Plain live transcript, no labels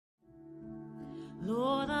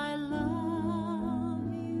Lord, I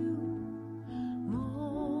love you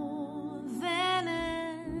more than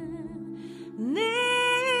anything.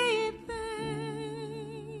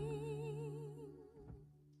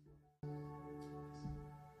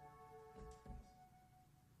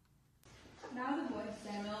 Now the boy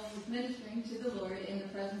Samuel was ministering to the Lord in the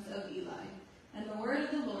presence of Eli, and the word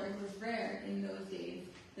of the Lord was rare in those days.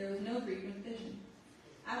 There was no frequent vision.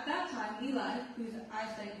 At that time Eli, whose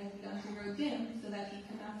eyesight had begun to grow dim so that he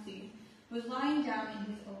could not see, was lying down in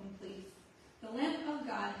his own place. The lamp of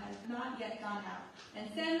God had not yet gone out, and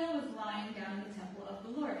Samuel was lying down in the temple of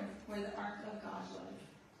the Lord, where the ark of God was.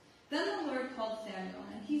 Then the Lord called Samuel,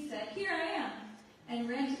 and he said, "Here I am," and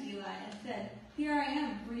ran to Eli and said, "Here I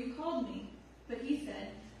am, for you called me." But he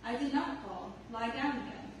said, "I did not call. Lie down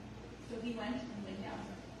again." So he went and lay down.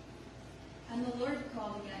 And the Lord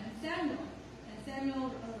called again, "Samuel." And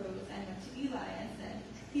Samuel arose and went to Eli and said,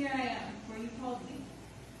 "Here I am, for you called me."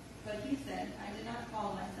 But he said, "I did not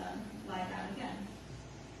call, my son. Lie down again."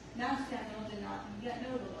 Now Samuel did not yet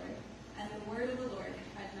know the Lord, and the word of the Lord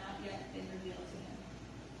had not yet been revealed to him.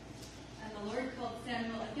 And the Lord called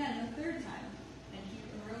Samuel again the third time, and he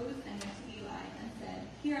arose and went to Eli and said,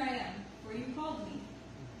 "Here I am, for you called me."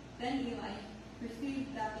 Then Eli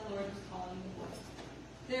perceived that the Lord was calling the boy.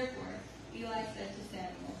 Therefore Eli said to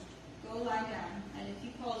Samuel, "Go lie down, and if he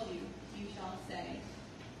calls you, you shall say,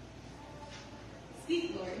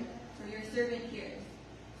 'Speak, Lord, for your servant hears.'"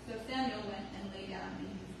 So Samuel went and lay down in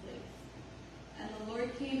his place. And the Lord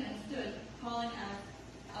came and stood, calling out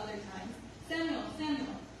other times, "Samuel,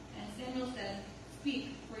 Samuel." And Samuel said,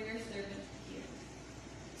 "Speak, for your servant hears."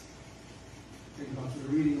 Thank God for the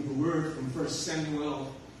reading of the word from 1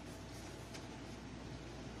 Samuel.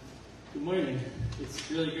 Good morning.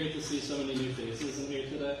 It's really great to see so many new faces in here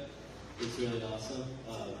today. It's really awesome.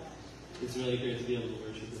 It's really great to be able to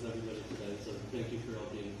worship with everybody today, so thank you for all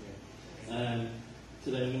being here. And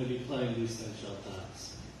today I'm going to be playing These Things Shall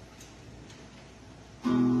Pass.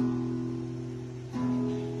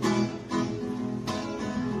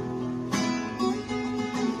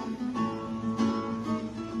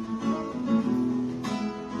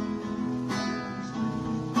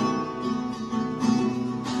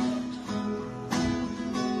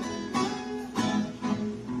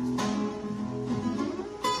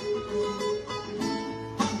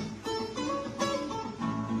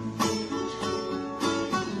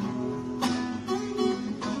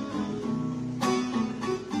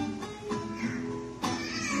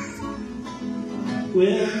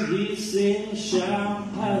 When these things shall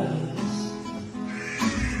pass,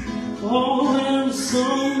 oh, and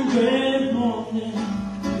some great morning,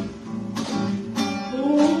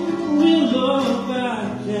 oh, we'll look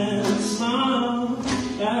back and smile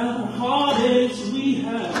at the heartaches we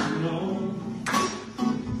have known.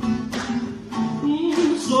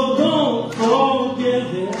 So don't forget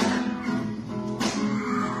it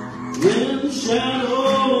when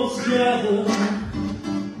shadows gather.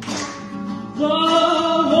 The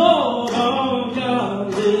Lord our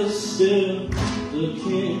God is still the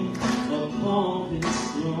King upon his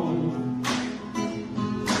throne.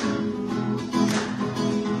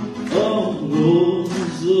 Oh,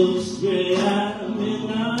 rose looks gray at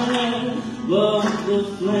midnight, but the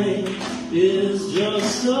flame is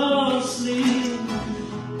just asleep.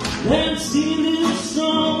 And still it's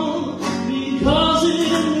strong because it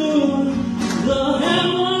knew the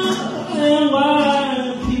heaven and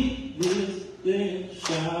wide peak. Things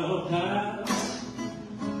shall pass,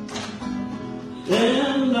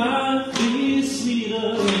 and life be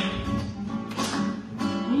sweeter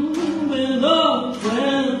when love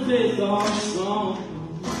and faith are strong.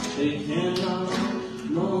 They cannot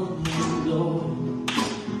long ago.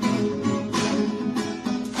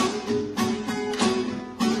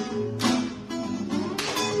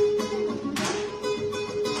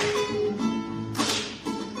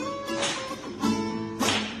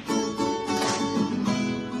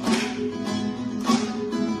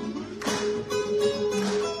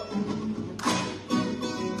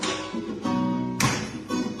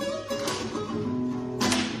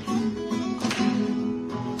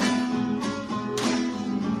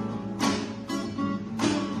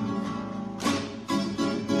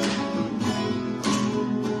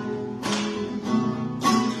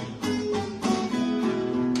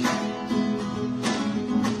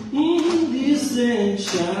 Things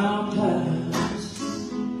shall pass,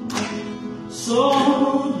 so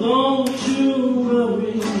don't you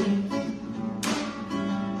worry.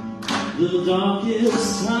 The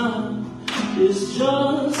darkest time is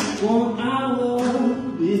just 1 hour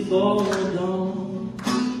before dawn.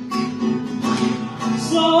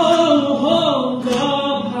 So hold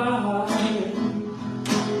up high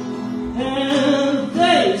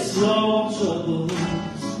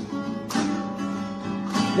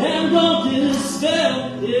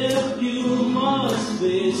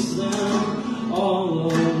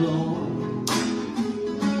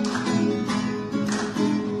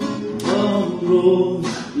road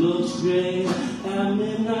looks gray at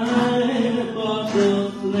midnight, but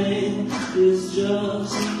the flame is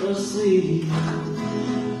just asleep.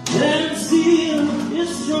 And still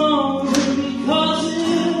it's strong because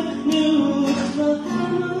it knew the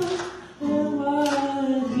hand and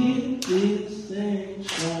why these things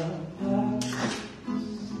shall pass.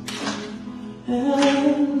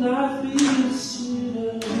 And I feel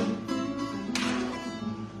sweeter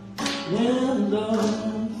when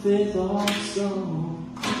love and faith are strong.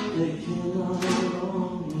 They cannot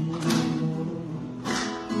wrong anymore.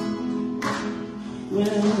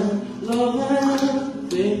 When love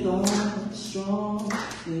and faith are strong,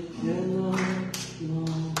 they cannot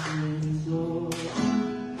long endure.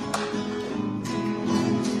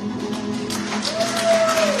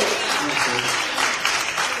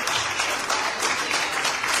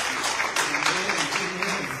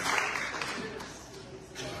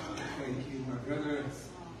 Thank you, my brother.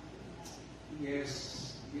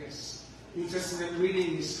 Yes, yes. New Testament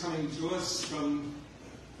reading is coming to us from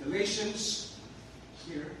Galatians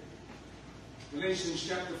here. Galatians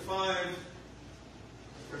chapter 5,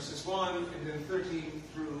 verses 1 and then 13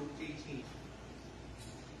 through 18.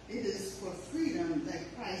 It is for freedom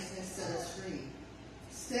that Christ has set us free.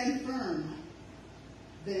 Stand firm,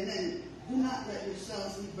 then, and do not let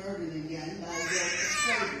yourselves be burdened again by the yoke of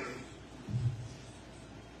slavery.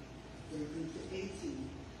 13 to 18.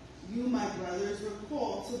 You, my brothers, were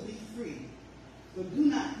called to be free, but do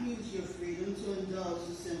not use your freedom to indulge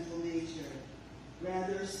the sinful nature.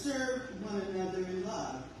 Rather, serve one another in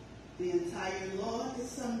love. The entire law is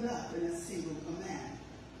summed up in a single command.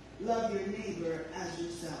 Love your neighbor as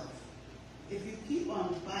yourself. If you keep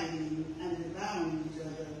on fighting and devouring each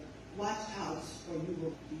other, watch out, or you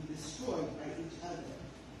will be destroyed by each other.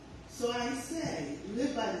 So I say,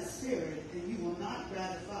 live by the Spirit, and you will not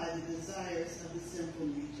gratify the desires of the sinful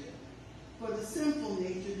nature. For the sinful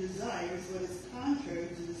nature desires what is contrary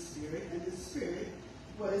to the Spirit, and the Spirit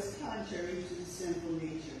what is contrary to the sinful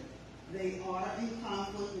nature. They are in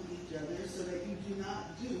conflict with each other, so that you do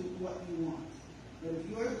not do what you want. But if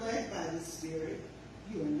you are led by the Spirit,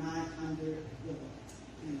 you are not under the law.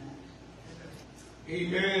 Amen.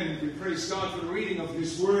 Amen. We praise God for the reading of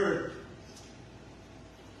His Word.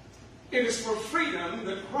 It is for freedom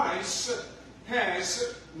that Christ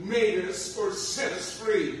has made us or set us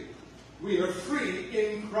free. We are free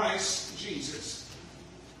in Christ Jesus.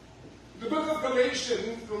 The book of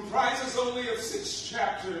Galatians comprises only of 6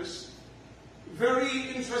 chapters.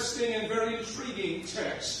 Very interesting and very intriguing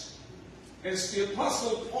text. As the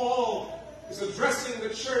Apostle Paul is addressing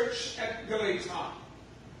the church at Galatia.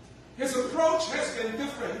 His approach has been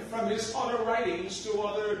different from his other writings to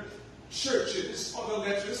other churches, other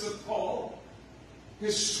letters of Paul.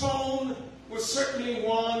 His tone was certainly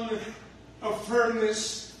one of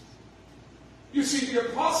firmness. You see, the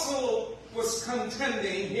apostle was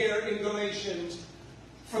contending here in Galatians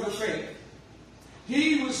for the faith.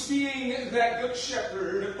 He was being that good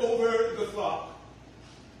shepherd over the flock.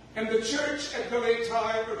 And the church at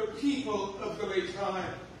Galatia, or the people of Galatia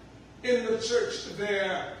in the church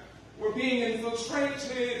there, were being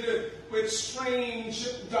infiltrated with strange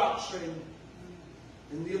doctrine.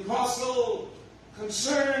 And the apostle,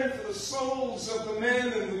 concerned for the souls of the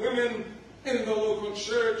men and the women in the local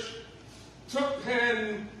church, took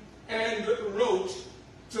pen and wrote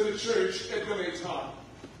to the church at Galatia.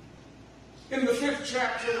 In the 5th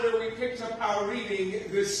chapter, where we picked up our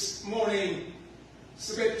reading this morning,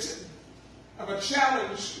 it's a bit of a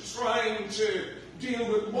challenge trying to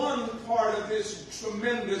deal with one part of this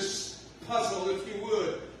tremendous puzzle, if you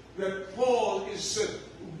would, that Paul is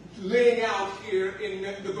laying out here in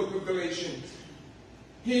the book of Galatians.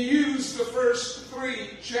 He used the first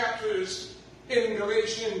 3 chapters in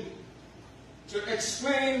Galatians to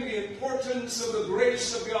explain the importance of the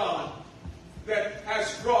grace of God that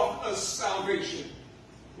has brought us salvation.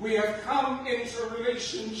 We have come into a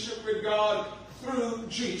relationship with God through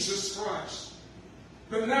Jesus Christ.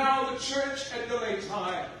 But now the church at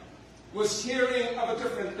Galatia was hearing of a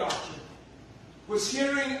different doctrine, was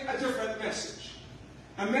hearing a different message,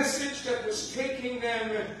 a message that was taking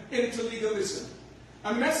them into legalism,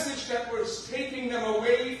 a message that was taking them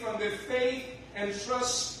away from their faith and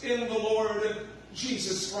trust in the Lord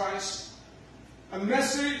Jesus Christ, a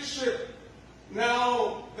message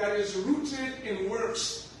now that is rooted in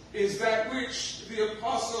works is that which the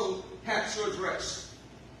apostle had to address.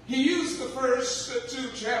 He used the first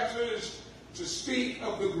 2 chapters to speak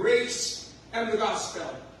of the grace and the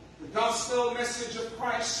gospel message of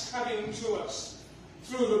Christ coming to us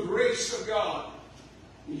through the grace of God.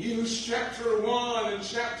 He used chapter 1 and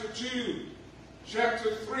chapter 2,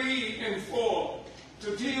 chapter 3 and 4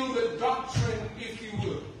 to deal with doctrine, if you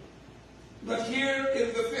would. But here in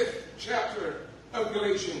the 5th chapter of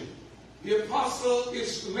Galatians, the apostle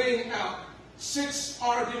is laying out 6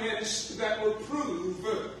 arguments that will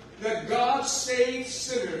prove that God saves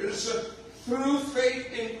sinners through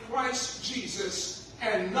faith in Christ Jesus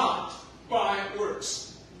and not by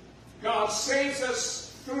works. God saves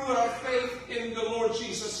us through our faith in the Lord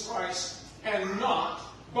Jesus Christ and not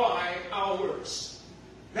by our works.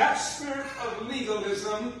 That spirit of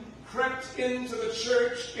legalism crept into the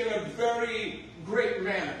church in a very great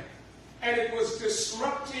manner. And it was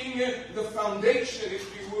disrupting the foundation, if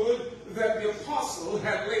you would, that the apostle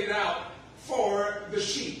had laid out for the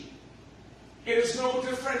sheep. It is no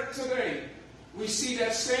different today. We see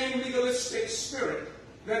that same legalistic spirit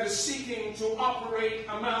that is seeking to operate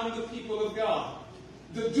among the people of God.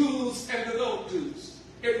 The do's and the don't do's.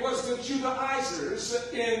 It was the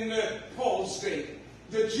Judaizers in Paul's day.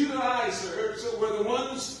 The Judaizers were the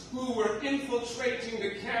ones who were infiltrating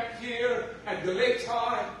the camp here at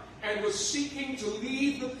Galatia and was seeking to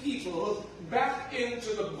lead the people back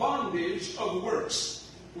into the bondage of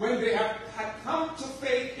works. When they had come to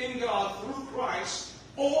faith in God through Christ,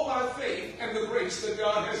 all by faith and the grace that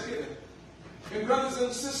God has given. And brothers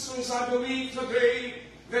and sisters, I believe today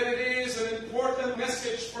that it is an important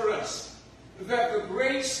message for us that the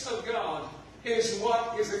grace of God is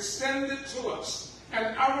what is extended to us.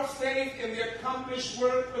 And our faith in the accomplished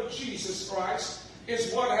work of Jesus Christ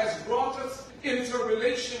is what has brought us into a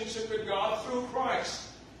relationship with God through Christ.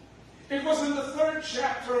 It was in the 3rd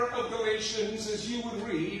chapter of Galatians, as you would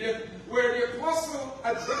read, where the apostle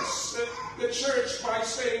addressed the church by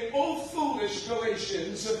saying, "O foolish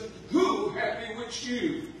Galatians, who hath bewitched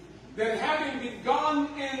you, that having begun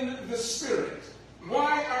in the Spirit,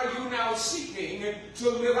 why are you now seeking to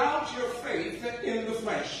live out your faith in the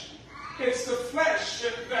flesh?" It's the flesh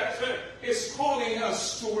that is calling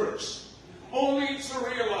us to works, only to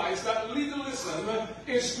realize that legalism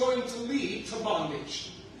is going to lead to bondage.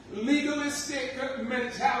 Legalistic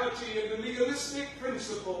mentality and the legalistic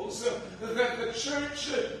principles that the church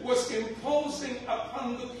was imposing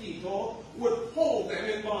upon the people would hold them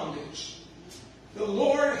in bondage. The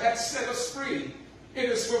Lord has set us free. It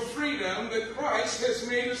is for freedom that Christ has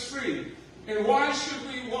made us free. And why should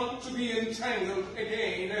we want to be entangled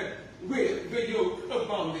again with the yoke of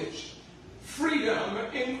bondage? Freedom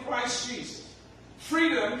in Christ Jesus.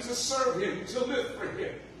 Freedom to serve Him, to live for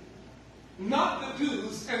Him. Not the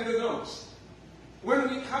do's and the don'ts. When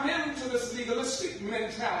we come into this legalistic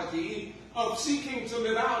mentality of seeking to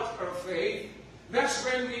live out our faith, that's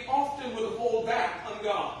when we often would hold back on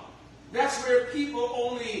God. That's where people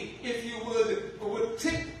only, if you would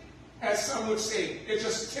tip, as some would say, it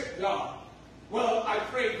just tip God. Well, I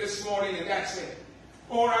prayed this morning and that's it.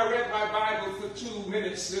 Or I read my Bible for 2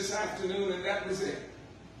 minutes this afternoon and that was it.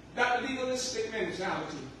 That legalistic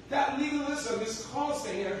mentality. That legalism is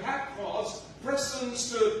causing and has caused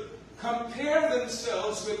persons to compare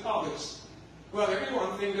themselves with others. Well,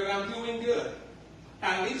 everyone thinks that I'm doing good.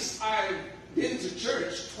 At least I've been to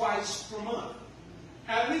church twice per month.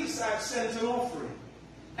 At least I've sent an offering.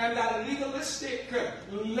 And that legalistic,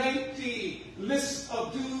 lengthy list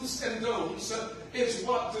of do's and don'ts is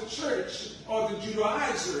what the church or the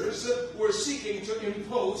Judaizers were seeking to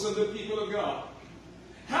impose on the people of God.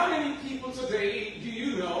 How many people today do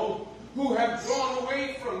you know who have drawn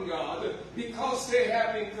away from God because they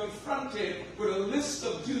have been confronted with a list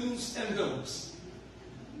of do's and don'ts?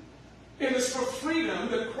 It is for freedom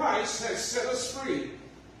that Christ has set us free.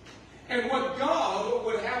 And what God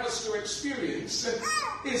would have us to experience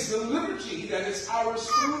is the liberty that is ours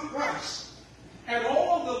through Christ. And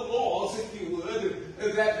all the laws, if you would,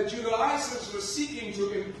 that the Judaizers were seeking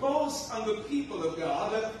to impose on the people of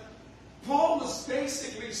God, Paul was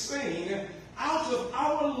basically saying, out of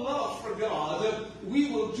our love for God,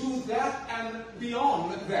 we will do that and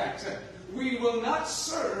beyond that. We will not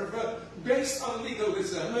serve based on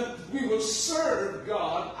legalism. We will serve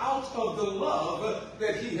God out of the love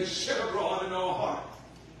that He has shed abroad in our heart.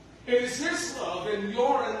 It is His love in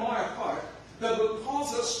your and my heart that will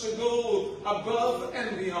cause us to go above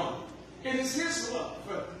and beyond. It is His love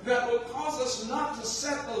that will cause us not to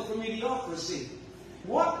settle for mediocrity.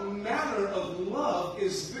 What manner of love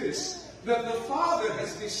is this that the Father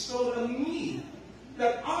has bestowed on me,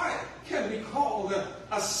 that I can be called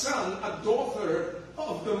a son, a daughter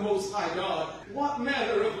of the Most High God? What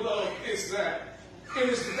manner of love is that? It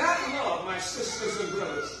is that love, my sisters and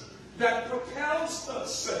brothers, that propels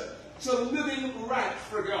us to living right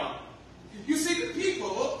for God. You see, the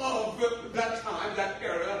people of that time, that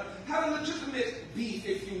era, had a legitimate beef,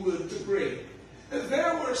 if you would, to bring. They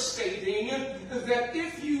were stating that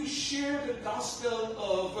if you share share the gospel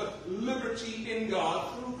of liberty in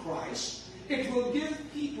God through Christ, it will give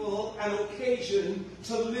people an occasion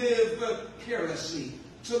to live carelessly,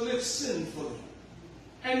 to live sinfully.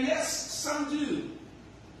 And yes, some do.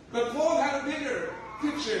 But Paul had a bigger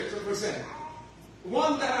picture to present.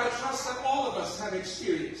 One that I trust that all of us have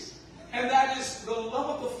experienced. And that is the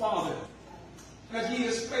love of the Father that He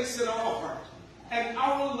has placed in our heart. And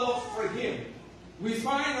our love for Him. We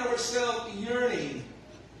find ourselves yearning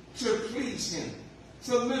to please Him,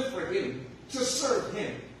 to live for Him, to serve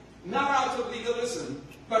Him. Not out of legalism,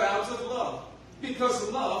 but out of love.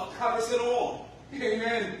 Because love covers it all.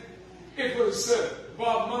 Amen. It was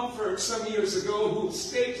Bob Mumford some years ago who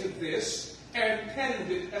stated this and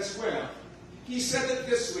penned it as well. He said it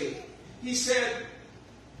this way. He said,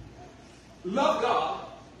 love God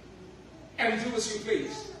and do as you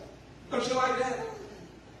please. Don't you like that?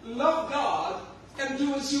 Love God and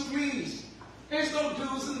do as you please. There's no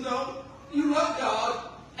do's and don'ts. You love God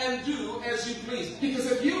and do as you please. Because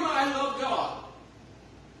if you and I love God,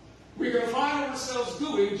 we're going to find ourselves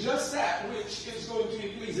doing just that which is going to be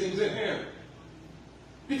pleasing to Him.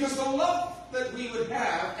 Because the love that we would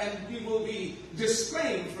have and we will be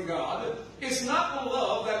displaying for God is not the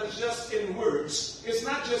love that is just in words. It's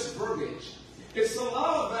not just verbiage. It's the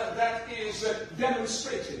love that is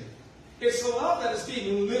demonstrated. It's the love that is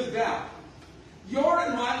being lived out. Your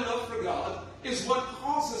and my love for God is what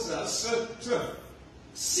causes us to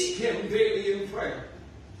seek Him daily in prayer.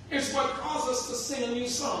 It's what causes us to sing a new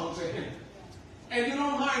song to Him. And you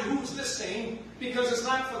don't mind who's listening because it's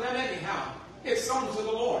not for them anyhow. It's unto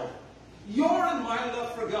the Lord. Your and my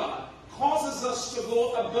love for God causes us to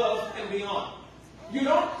go above and beyond. You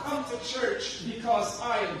don't come to church because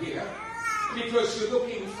I am here, because you're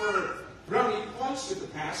looking for brownie points with the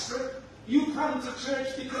pastor. You come to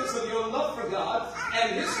church because of your love for God,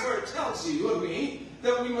 and His Word tells you and me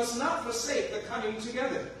that we must not forsake the coming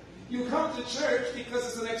together. You come to church because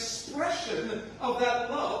it's an expression of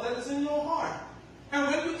that love that is in your heart. And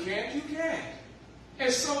when you can't, you can't.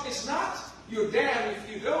 And so it's not you're damned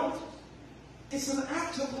if you don't. It's an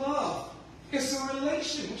act of love. It's a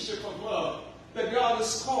relationship of love that God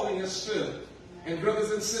is calling us to. And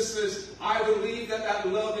brothers and sisters, I believe that that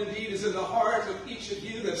love indeed is in the heart of each of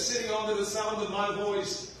you that's sitting under the sound of my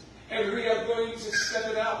voice. And we are going to step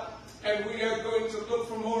it up. And we are going to look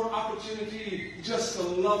for more opportunity just to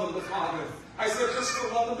love the Father. I said just to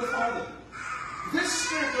love the Father. This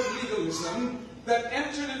spirit of legalism that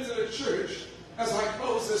entered into the church as I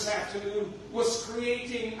close this afternoon was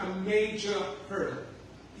creating a major hurdle.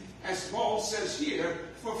 As Paul says here,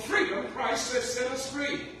 for freedom Christ has set us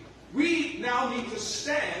free. We now need to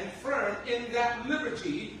stand firm in that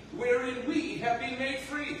liberty wherein we have been made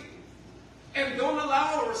free. And don't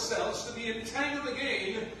allow ourselves to be entangled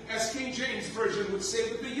again, as King James Version would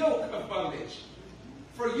say, with the yoke of bondage.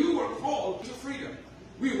 For you were called to freedom.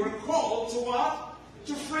 We were called to what?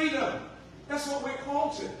 To freedom. That's what we're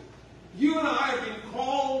called to. You and I have been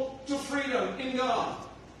called to freedom in God.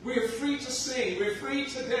 We're free to sing. We're free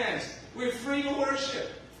to dance. We're free to worship.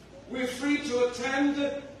 We're free to attend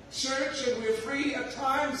church, and we're free at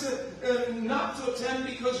times not to attend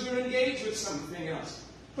because we're engaged with something else.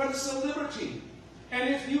 But it's a liberty. And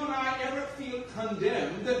if you and I ever feel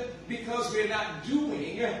condemned because we're not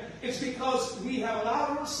doing, it's because we have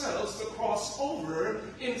allowed ourselves to cross over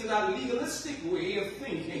into that legalistic way of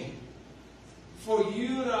thinking. For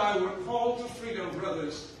you and I were called to freedom,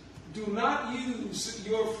 brothers. Do not use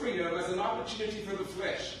your freedom as an opportunity for the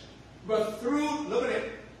flesh. But through, look at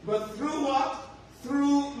it, but through what?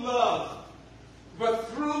 Through love. But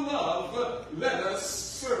through love, let us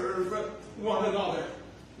serve one another.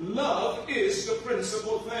 Love is the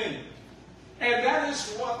principal thing. And that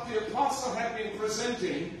is what the apostle had been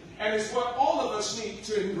presenting, and is what all of us need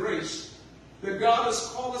to embrace. That God has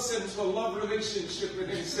called us into a love relationship with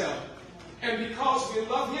Himself. And because we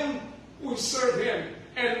love Him, we serve Him.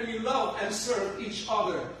 And we love and serve each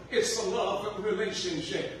other. It's a love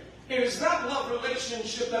relationship. It is that love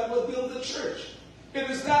relationship that will build the church. It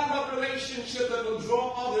is that love relationship that will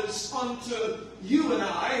draw others unto you and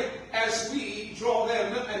I as we draw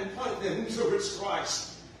them and point them towards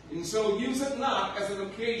Christ. And so use it not as an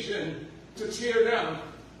occasion to tear down,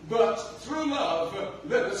 but through love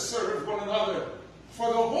let us serve one another. For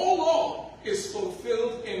the whole law is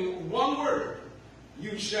fulfilled in one word.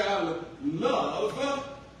 You shall love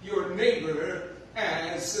your neighbor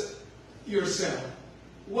as yourself.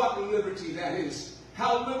 What liberty that is.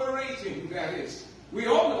 How liberating that is. We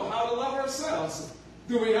all know how to love ourselves,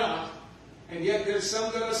 do we not? And yet there's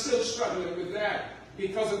some that are still struggling with that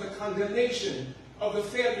because of the condemnation of the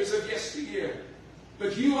failures of yesteryear.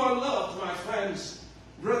 But you are loved, my friends.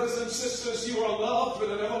 Brothers and sisters, you are loved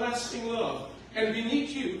with an everlasting love. And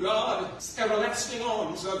beneath you, God's everlasting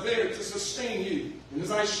arms are there to sustain you. And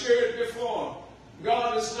as I shared before,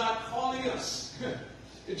 God is not calling us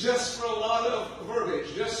just for a lot of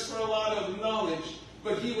verbiage, just for a lot of knowledge,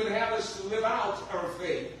 but He would have us to live out our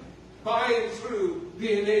faith by and through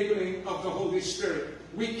the enabling of the Holy Spirit.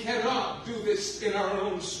 We cannot do this in our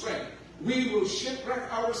own strength. We will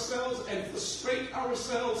shipwreck ourselves and frustrate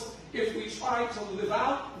ourselves if we try to live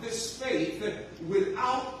out this faith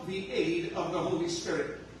without the aid of the Holy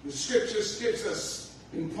Spirit. The Scriptures gives us,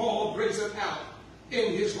 and Paul brings it out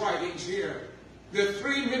in his writings here, the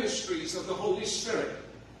three ministries of the Holy Spirit,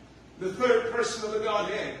 the third person of the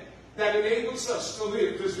Godhead, that enables us to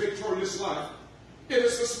live this victorious life. It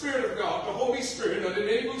is the Spirit of God, the Holy Spirit, that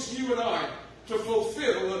enables you and I to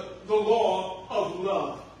fulfill the law of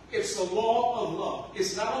love. It's the law of love.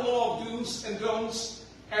 It's not a law of do's and don'ts,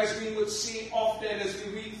 as we would see often as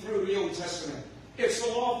we read through the Old Testament. It's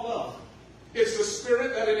the law of love. It's the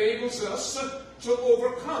Spirit that enables us to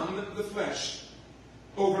overcome the flesh.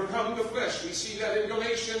 Overcome the flesh. We see that in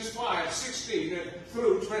Galatians 5:16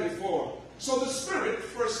 through 24. So the Spirit,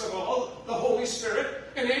 first of all, the Holy Spirit,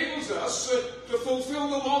 enables us to fulfill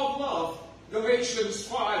the law of love. Galatians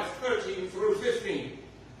 5:13 through 15.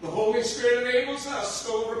 The Holy Spirit enables us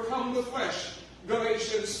to overcome the flesh.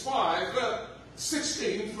 Galatians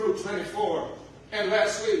 5:16 through 24. And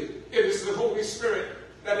lastly, it is the Holy Spirit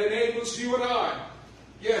that enables you and I,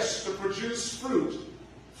 yes, to produce fruit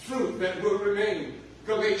that will remain.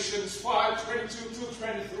 Galatians 5:22 to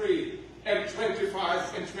 23 and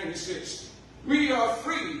 25 and 26. We are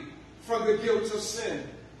free from the guilt of sin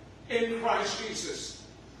in Christ Jesus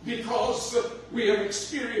because we have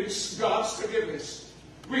experienced God's forgiveness.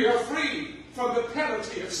 We are free from the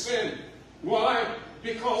penalty of sin. Why?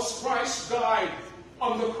 Because Christ died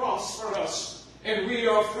on the cross for us. And we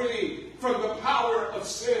are free from the power of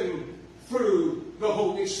sin through the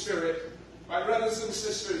Holy Spirit. My brothers and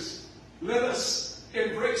sisters, let us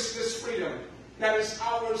embrace this freedom that is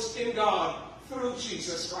ours in God through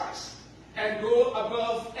Jesus Christ and go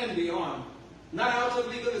above and beyond, not out of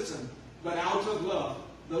legalism, but out of love.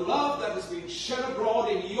 The love that is being shed abroad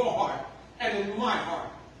in your heart and in my heart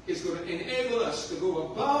is going to enable us to go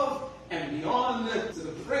above and beyond to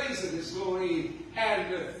the praise of His glory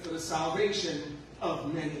and for the salvation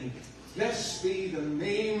of many. Blessed be the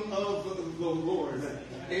name of the Lord.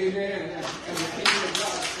 Amen. And the kingdom of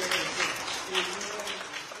God says, amen.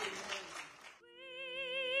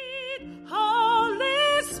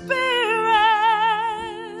 Holy Spirit,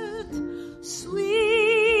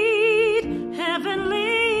 sweet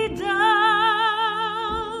heavenly dove,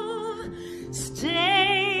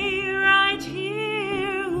 stay right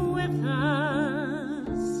here with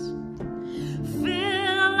us.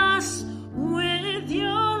 Fill us with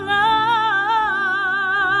your love,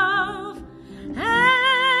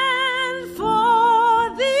 and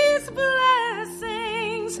for these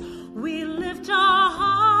blessings we lift our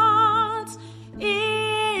hearts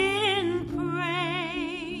in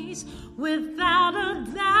praise. Without a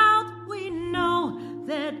doubt, we know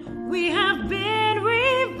that we have been